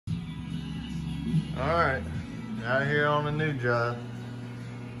Alright, out here on a new job.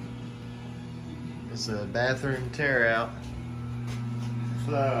 It's a bathroom tear out.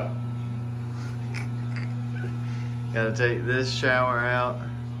 So, gotta take this shower out,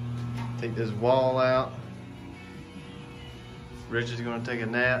 take this wall out. Richard's gonna take a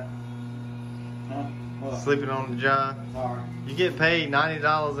nap. Huh? What? Sleeping on the job. Alright. You get paid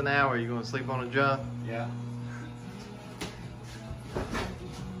 $90 an hour. You gonna sleep on a job? Yeah.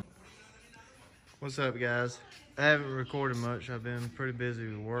 What's up, guys? I haven't recorded much. I've been pretty busy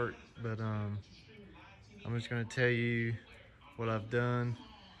with work, but I'm just gonna tell you what I've done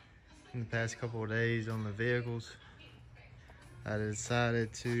in the past couple of days on the vehicles. I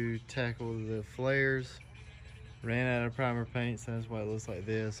decided to tackle the flares. Ran out of primer paint, so that's why it looks like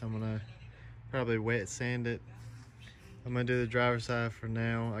this. I'm gonna probably wet sand it. I'm gonna do the driver's side for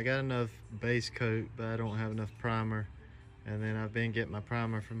now. I got enough base coat, but I don't have enough primer. And then I've been getting my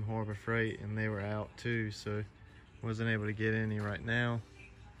primer from Harbor Freight, and they were out too, so wasn't able to get any right now.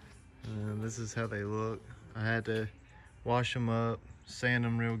 And this is how they look. I had to wash them up, sand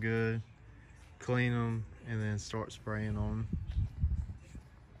them real good, clean them, and then start spraying on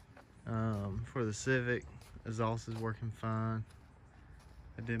them. For the Civic, exhaust is working fine.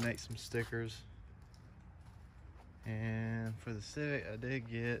 I did make some stickers. And for the Civic, I did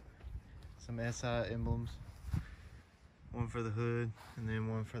get some SI emblems. One for the hood and then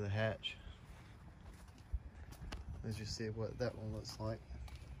one for the hatch. Let's just see what that one looks like.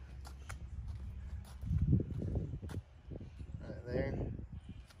 Right there.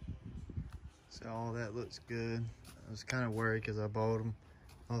 So all that looks good. I was kind of worried because I bought them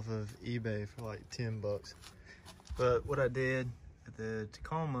off of eBay for like 10 bucks. But what I did at the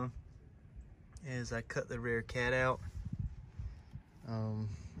Tacoma is I cut the rear cat out.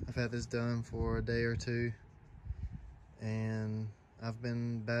 I've had this done for a day or two, and I've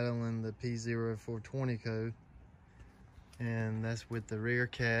been battling the P0420 code, and that's with the rear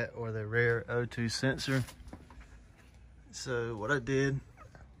cat or the rear O2 sensor. So what I did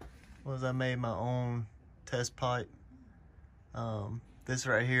was I made my own test pipe. This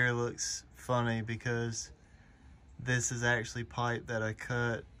right here looks funny because this is actually pipe that I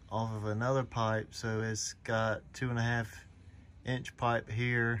cut off of another pipe, so it's got 2.5 inch pipe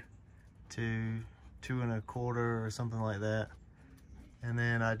here to 2 1/4 or something like that, and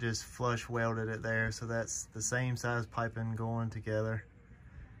then I just flush welded it there, so that's the same size piping going together,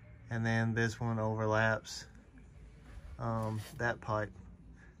 and then this one overlaps that pipe,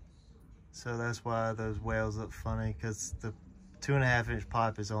 so that's why those welds look funny, because the 2.5 inch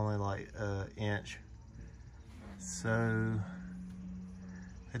pipe is only like an inch. So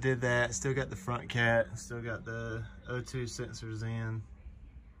I did that, still got the front cat, still got the O2 sensors in,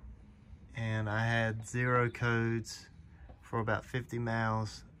 and I had 0 codes for about 50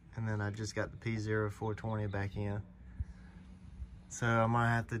 miles, and then I just got the P0420 back in. So I'm gonna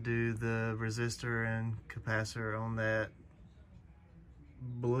have to do the resistor and capacitor on that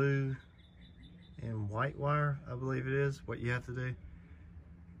blue and white wire, I believe it is what you have to do.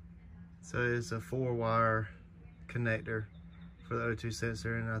 So it's a 4-wire connector for the O2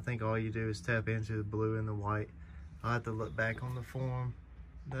 sensor, and I think all you do is tap into the blue and the white. I'll have to look back on the form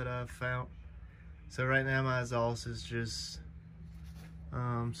that I've found. So right now my exhaust is just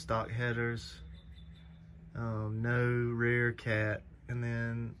stock headers, no rear cat, and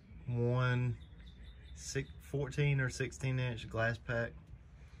then one 14 or 16 inch glass pack,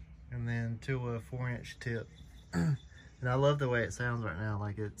 and then to a 4-inch tip. And I love the way it sounds right now,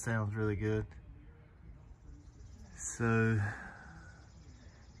 like it sounds really good. So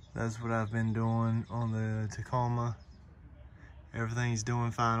that's what I've been doing on the Tacoma. Everything's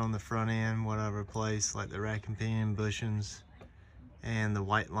doing fine on the front end. What I replaced, like the rack and pinion bushings and the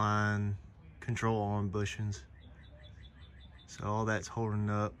white line control arm bushings. So all that's holding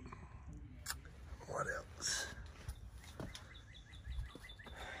up. What else?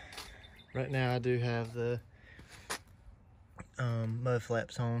 Right now I do have the mud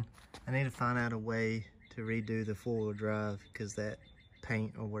flaps on. I need to find out a way to redo the 4-wheel drive, because that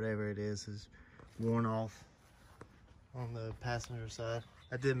paint or whatever it is worn off on the passenger side.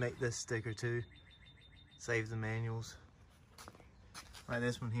 I did make this sticker too, save the manuals. Like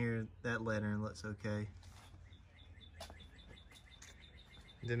this one here, that lettering looks okay.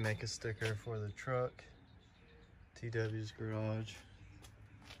 Did make a sticker for the truck, TW's garage.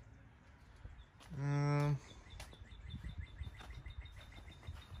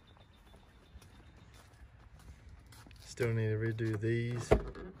 Still need to redo these.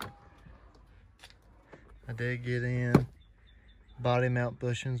 I did get in body mount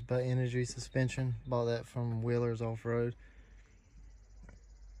bushings by Energy Suspension. Bought that from Wheeler's Off-Road.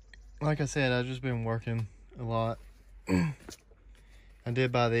 like I said, I've just been working a lot. I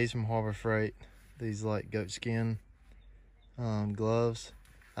did buy these from Harbor Freight. These like goat skin gloves.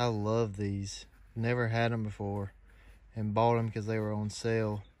 I love these. Never had them before and bought them because they were on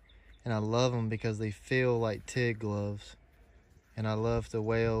sale. And I love them because they feel like TIG gloves. And I love to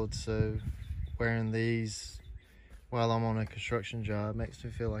weld, so wearing these while I'm on a construction job makes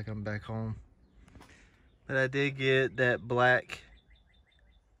me feel like I'm back home. But I did get that black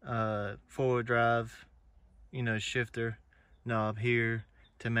four-wheel drive, shifter knob here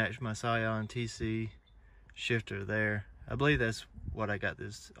to match my Scion TC shifter there. I believe that's what I got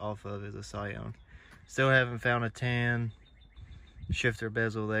this off of, is a Scion. Still haven't found a tan shifter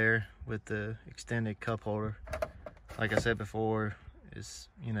bezel there with the extended cup holder. Like I said before, it's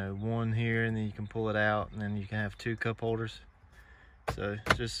one here and then you can pull it out and then you can have two cup holders. So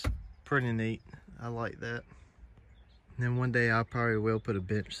just pretty neat. I like that. And then one day I probably will put a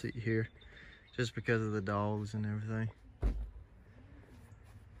bench seat here just because of the dogs and everything.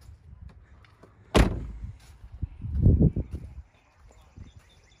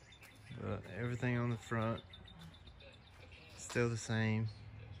 But everything on the front still the same.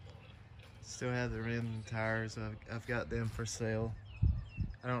 Still have the rim and tires. I've got them for sale.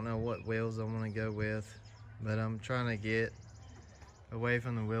 I don't know what wheels I want to go with, but I'm trying to get away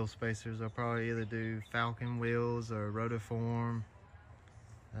from the wheel spacers. I'll probably either do Falcon wheels or Rotiform.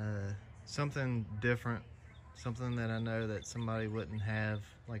 Something different, something that I know that somebody wouldn't have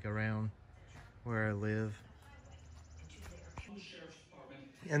like around where I live.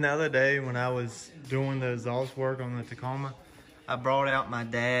 And the other day when I was doing the exhaust work on the Tacoma, I brought out my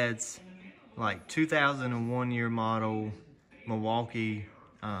dad's like 2001 year model Milwaukee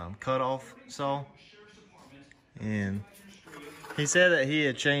cutoff saw, and he said that he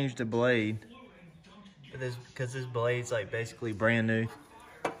had changed the blade because this blade's like basically brand new,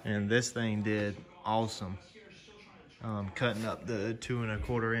 and this thing did awesome. Cutting up the 2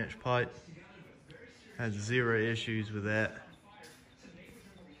 1/4 inch pipe, had zero issues with that.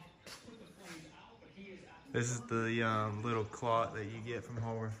 This is the little clock that you get from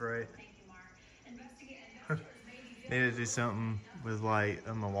Harbor Freight. Need to do something with like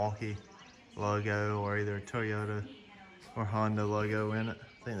a Milwaukee logo or either a Toyota or Honda logo in it.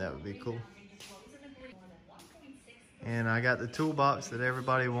 I think that would be cool. And I got the toolbox that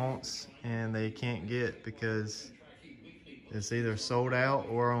everybody wants and they can't get because it's either sold out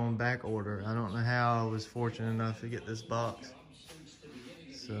or on back order. I don't know how I was fortunate enough to get this box.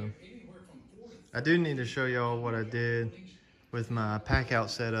 So I do need to show y'all what I did with my pack out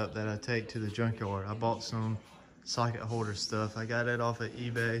setup that I take to the junkyard. I bought some socket holder stuff. I got it off of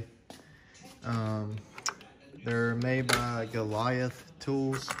eBay. They're made by Goliath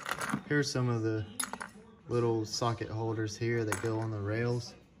Tools. Here's some of the little socket holders here that go on the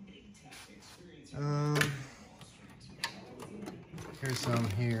rails. Here's some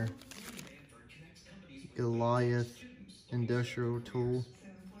here. Goliath industrial tool.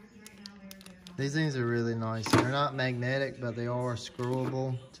 These things are really nice. They're not magnetic, but they are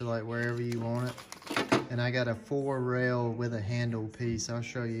screwable to like wherever you want it. And I got a 4 rail with a handle piece. I'll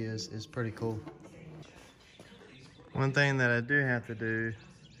show you. It's pretty cool. One thing that I do have to do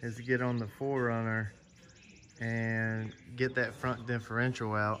is get on the 4Runner and get that front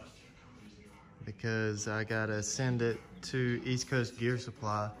differential out, because I gotta send it to East Coast Gear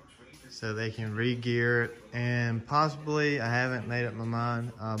Supply so they can re-gear it. And possibly, I haven't made up my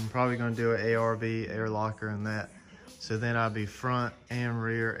mind, I'm probably gonna do an ARB air locker in that. So then I'll be front and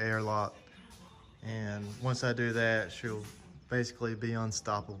rear airlock. And once I do that, she'll basically be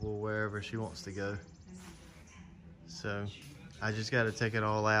unstoppable wherever she wants to go. So I just got to take it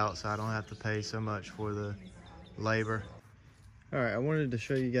all out so I don't have to pay so much for the labor. All right, I wanted to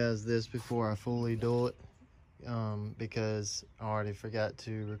show you guys this before I fully do it, because I already forgot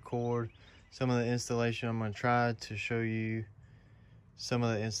to record some of the installation. I'm going to try to show you some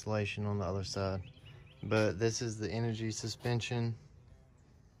of the installation on the other side. But this is the energy suspension.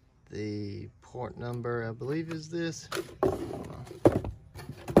 The port number, I believe, is this.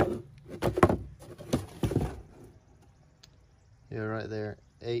 Yeah, right there,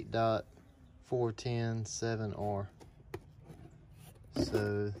 8.4107R.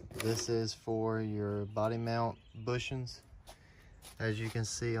 So this is for your body mount bushings. As you can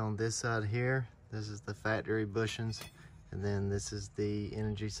see on this side here, this is the factory bushings, and then this is the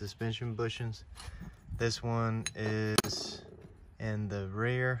energy suspension bushings. This one is in the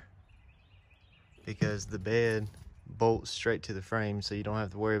rear because the bed bolts straight to the frame, so you don't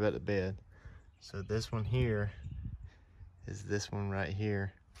have to worry about the bed. So this one here is this one right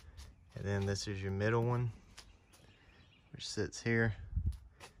here, and then this is your middle one, which sits here,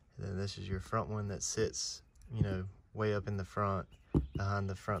 Then this is your front one that sits, you know, way up in the front behind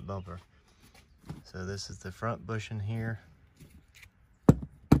the front bumper. So this is the front bushing here.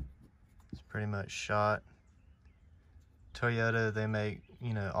 It's pretty much shot. Toyota, they make,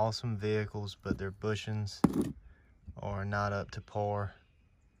 you know, awesome vehicles, but their bushings are not up to par.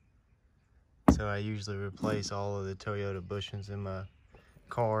 So I usually replace all of the Toyota bushings in my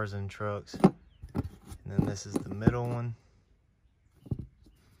cars and trucks. And then this is the middle one.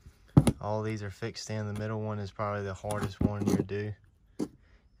 All these are fixed in. The middle one is probably the hardest one to do.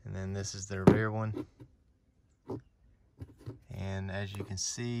 And then this is the rear one. And as you can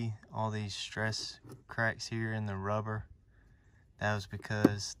see, all these stress cracks here in the rubber, that was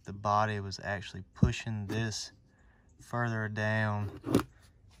because the body was actually pushing this further down,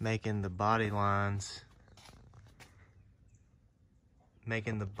 making the body lines,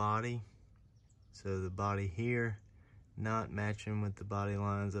 making the body, so the body here not matching with the body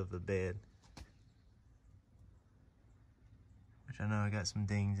lines of the bed. Which I know I got some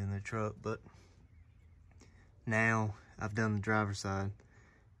dings in the truck, but now I've done the driver's side.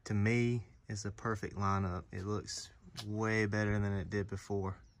 To me, it's a perfect lineup. It looks way better than it did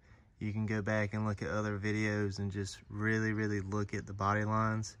before. You can go back and look at other videos and just really look at the body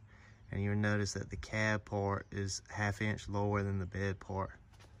lines, and you'll notice that the cab part is ½ inch lower than the bed part.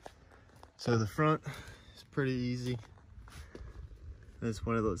 So the front is pretty easy. That's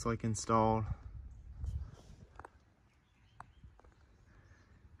what it looks like installed.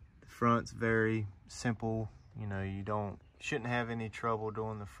 The front's very simple. You know, you shouldn't have any trouble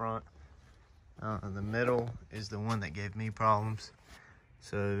doing the front. The middle is the one that gave me problems.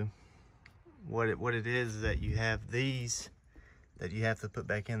 So what it is that you have these that you have to put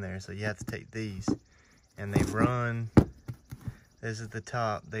back in there. So you have to take these, and they run, this is the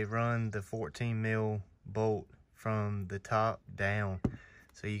top, they run the 14 mil bolt from the top down.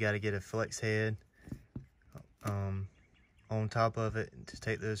 So you got to get a flex head on top of it to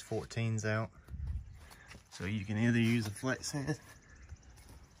take those 14s out. So you can either use a flex head,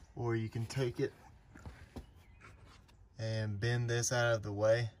 or you can take it and bend this out of the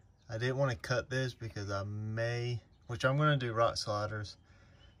way. I didn't want to cut this because I may, which I'm going to do rock sliders,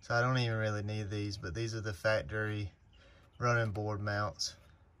 so I don't even really need these, but these are the factory running board mounts.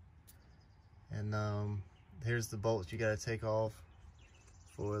 And here's the bolts you got to take off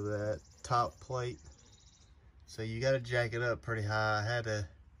for that top plate. So you got to jack it up pretty high.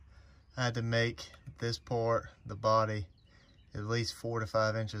 I had to make this part, the body, at least 4 to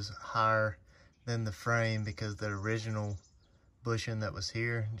 5 inches higher than the frame, because the original bushing that was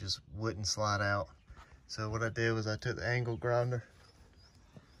here just wouldn't slide out. So what I did was I took the angle grinder,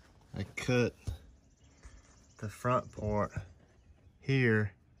 I cut the front part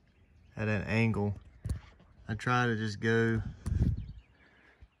here at an angle. I tried to just go,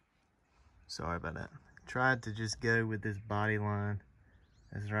 sorry about that, tried to just go with this body line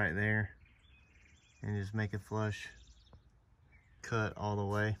that's right there and just make a flush cut all the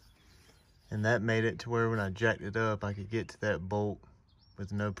way. And that made it to where when I jacked it up, I could get to that bolt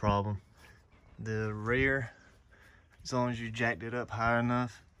with no problem. The rear, as long as you jacked it up high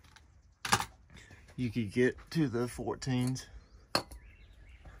enough, you could get to the 14s.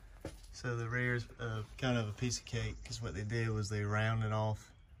 So the rear's kind of a piece of cake, because what they did was they rounded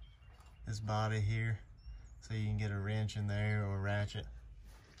off this body here, so you can get a wrench in there or a ratchet.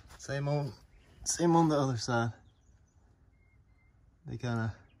 Same on the other side. They kind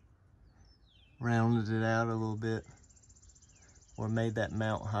of rounded it out a little bit, or made that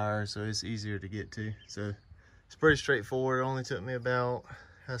mount higher so it's easier to get to. So it's pretty straightforward. It only took me about,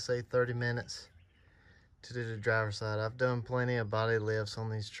 I say, 30 minutes to do the driver's side. I've done plenty of body lifts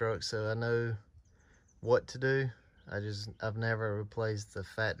on these trucks, so I know what to do. I've never replaced the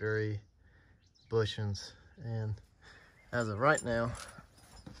factory bushings. And as of right now,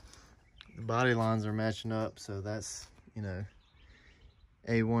 the body lines are matching up, so that's, you know,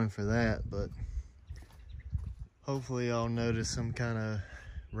 A1 for that. But hopefully y'all notice some kind of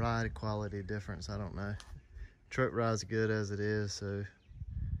ride quality difference. I don't know. Truck rides good as it is, so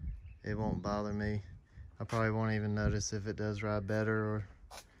it won't bother me. I probably won't even notice if it does ride better or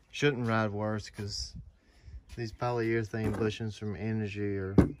shouldn't ride worse, because these polyurethane bushings from Energy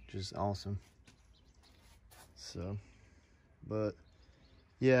are just awesome. So, but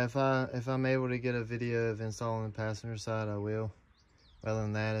yeah, if I'm able to get a video of installing the passenger side, I will. Other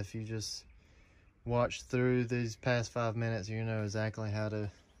than that, if you just watch through these past 5 minutes, you know exactly how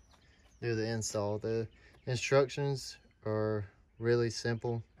to do the install. The instructions are really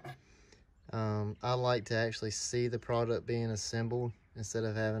simple. I like to actually see the product being assembled instead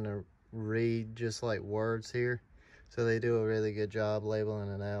of having to read just like words here. So they do a really good job labeling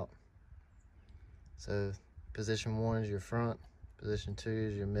it out. So position 1 is your front, position 2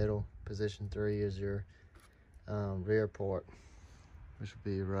 is your middle, position 3 is your rear port, which will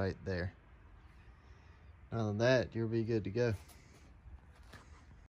be right there. Other than that, you'll be good to go.